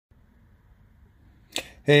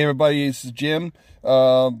Hey everybody, this is Jim.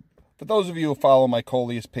 For those of you who follow my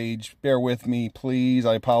Coleus page, bear with me, please.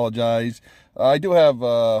 I apologize. I do have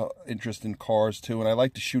interest in cars too, and I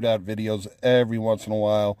like to shoot out videos every once in a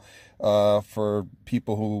while for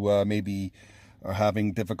people who maybe are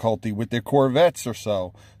having difficulty with their Corvettes or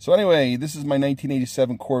so. So anyway, this is my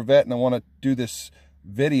 1987 Corvette, and I want to do this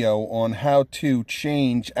video on how to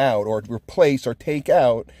change out or replace or take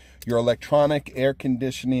out your electronic air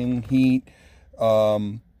conditioning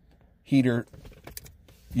heater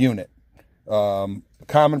unit.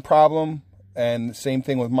 Common problem, and the same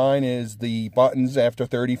thing with mine, is the buttons. After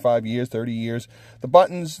 30 years, the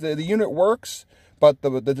buttons, the unit works, but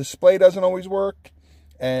the display doesn't always work,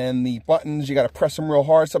 and the buttons, you got to press them real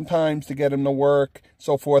hard sometimes to get them to work,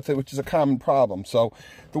 so forth, which is a common problem. So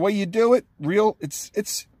the way you do it,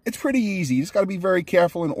 it's pretty easy. You just got to be very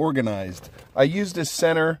careful and organized. I use this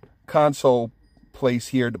center console place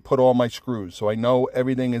here to put all my screws, so I know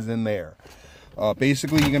everything is in there.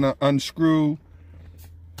 Basically, you're gonna unscrew,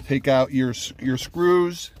 take out your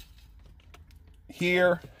screws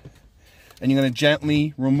here, and you're gonna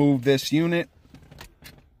gently remove this unit.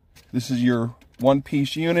 This is your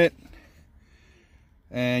one-piece unit,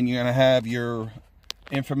 and you're gonna have your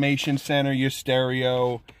information center, your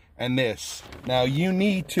stereo, and this. Now you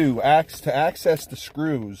need to access the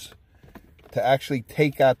screws, to actually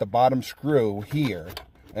take out the bottom screw here.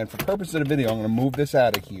 And for purpose of the video, I'm going to move this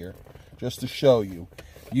out of here just to show you.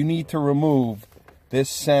 You need to remove this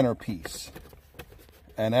centerpiece,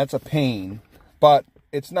 and that's a pain, but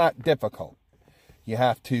it's not difficult. You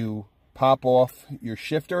have to pop off your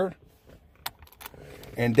shifter,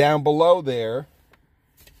 and down below there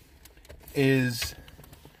is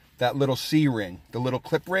that little C-ring, the little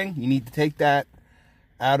clip ring. You need to take that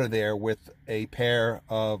out of there with a pair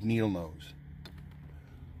of needle nose.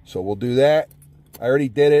 So we'll do that. I already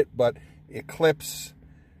did it, but it clips.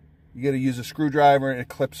 You got to use a screwdriver, and it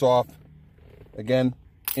clips off. Again,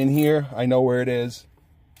 in here, I know where it is.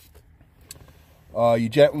 You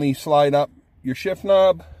gently slide up your shift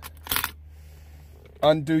knob,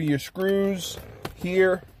 undo your screws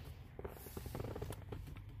here,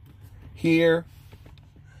 here.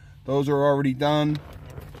 Those are already done.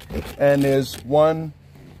 And there's one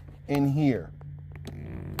in here.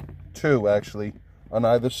 Two, actually, on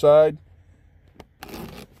either side.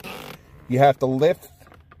 You have to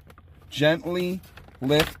gently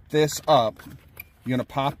lift this up. You're gonna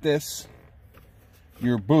pop this,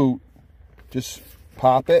 your boot, just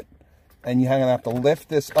pop it, and you're gonna have to lift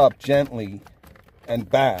this up gently and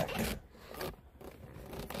back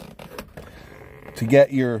to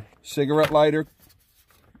get your cigarette lighter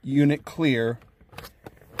unit clear,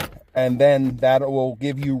 and then that will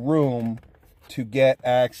give you room to get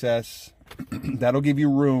access. That'll give you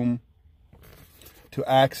room to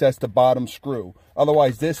access the bottom screw.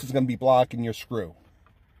 Otherwise, this is going to be blocking your screw.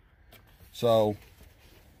 So,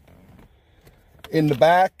 in the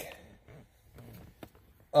back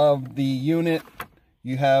of the unit,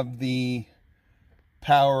 you have the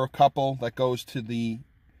power couple that goes to the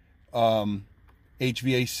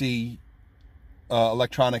HVAC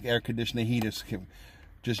electronic air conditioning heaters.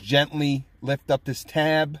 Just gently lift up this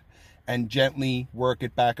tab and gently work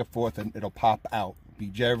it back and forth, and it'll pop out. Be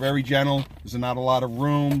very gentle. There's not a lot of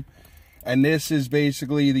room, and this is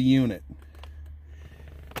basically the unit.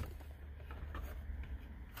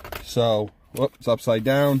 So, whoops, it's upside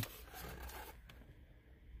down.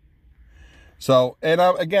 So, and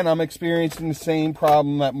again, I'm experiencing the same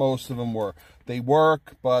problem that most of them were. They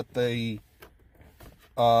work, but the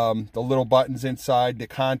little buttons inside, the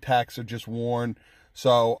contacts are just worn.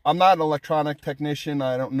 So I'm not an electronic technician,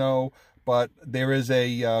 I don't know, but there is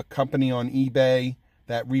a company on eBay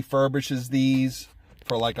that refurbishes these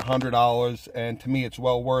for like $100, and to me it's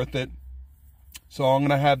well worth it. So I'm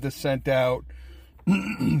gonna have this sent out.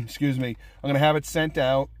 Excuse me. I'm gonna have it sent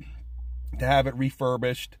out to have it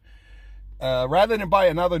refurbished, rather than buy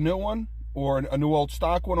another new one or a new old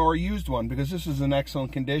stock one or a used one, because this is in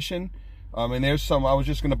excellent condition. And there's some, I was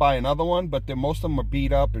just going to buy another one, but most of them are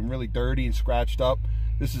beat up and really dirty and scratched up.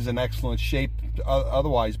 This is in excellent shape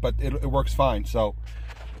otherwise, but it works fine. So,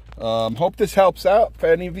 hope this helps out for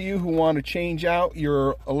any of you who want to change out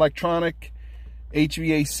your electronic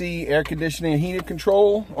HVAC air conditioning and heating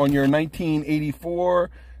control on your 1984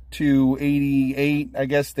 to 88, I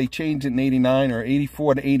guess they changed it in 89, or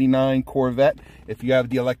 84 to 89 Corvette. If you have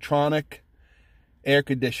the electronic air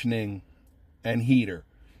conditioning and heater.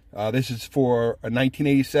 This is for a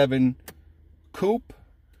 1987 coupe.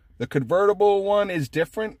 The convertible one is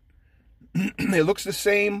different. It looks the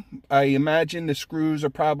same. I imagine the screws are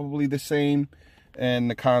probably the same,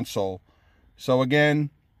 and the console. So again,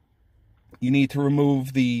 You need to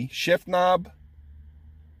remove the shift knob,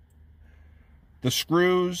 the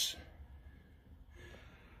screws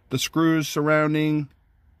surrounding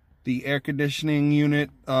the air conditioning unit,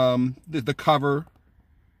 the cover.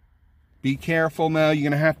 Be careful now, you're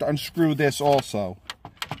going to have to unscrew this also.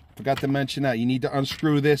 Forgot to mention that. You need to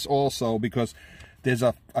unscrew this also because there's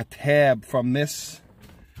a tab from this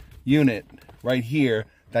unit right here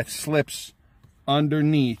that slips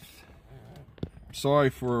underneath.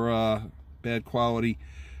 Sorry for bad quality.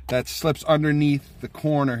 That slips underneath the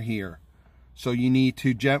corner here. So you need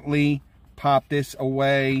to gently pop this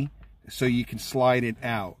away so you can slide it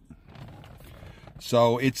out.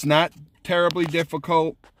 So it's not terribly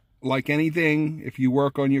difficult. Like anything, if you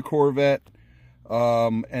work on your Corvette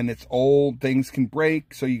and it's old, things can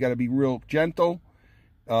break. So you got to be real gentle.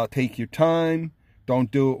 Take your time.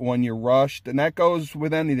 Don't do it when you're rushed. And that goes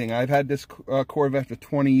with anything. I've had this Corvette for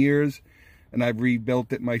 20 years and I've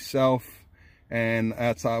rebuilt it myself. And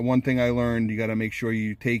that's one thing I learned. You got to make sure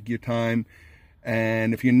you take your time.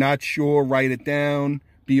 And if you're not sure, write it down.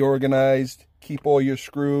 Be organized. Keep all your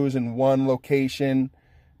screws in one location.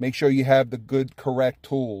 Make sure you have the good, correct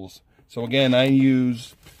tools. So again, I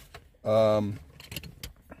use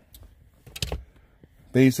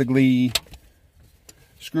basically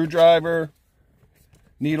screwdriver,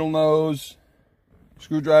 needle nose,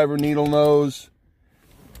 screwdriver, needle nose,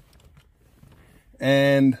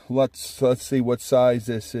 and let's see what size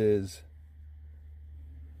this is.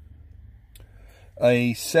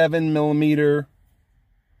 A 7mm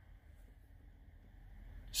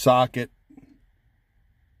socket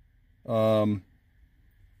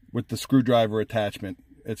with the screwdriver attachment.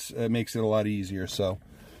 It makes it a lot easier. So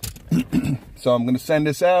so I'm going to send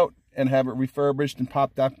this out and have it refurbished and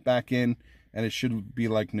pop that back in, and it should be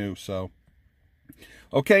like new. So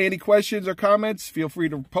okay, any questions or comments, feel free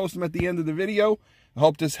to post them at the end of the video. I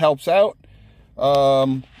hope this helps out.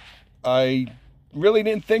 I really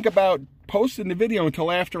didn't think about posting the video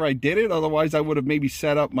until after I did it. Otherwise, I would have maybe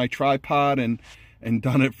set up my tripod and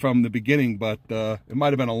done it from the beginning. But it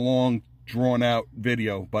might have been a long, drawn-out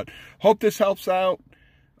video. But hope this helps out.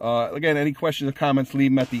 Again, any questions or comments,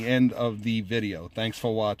 leave them at the end of the video. Thanks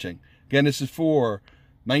for watching. Again, this is for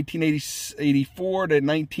 1984 to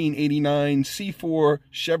 1989 C4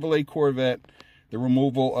 Chevrolet Corvette, the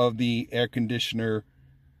removal of the air conditioner,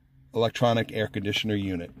 electronic air conditioner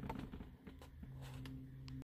unit.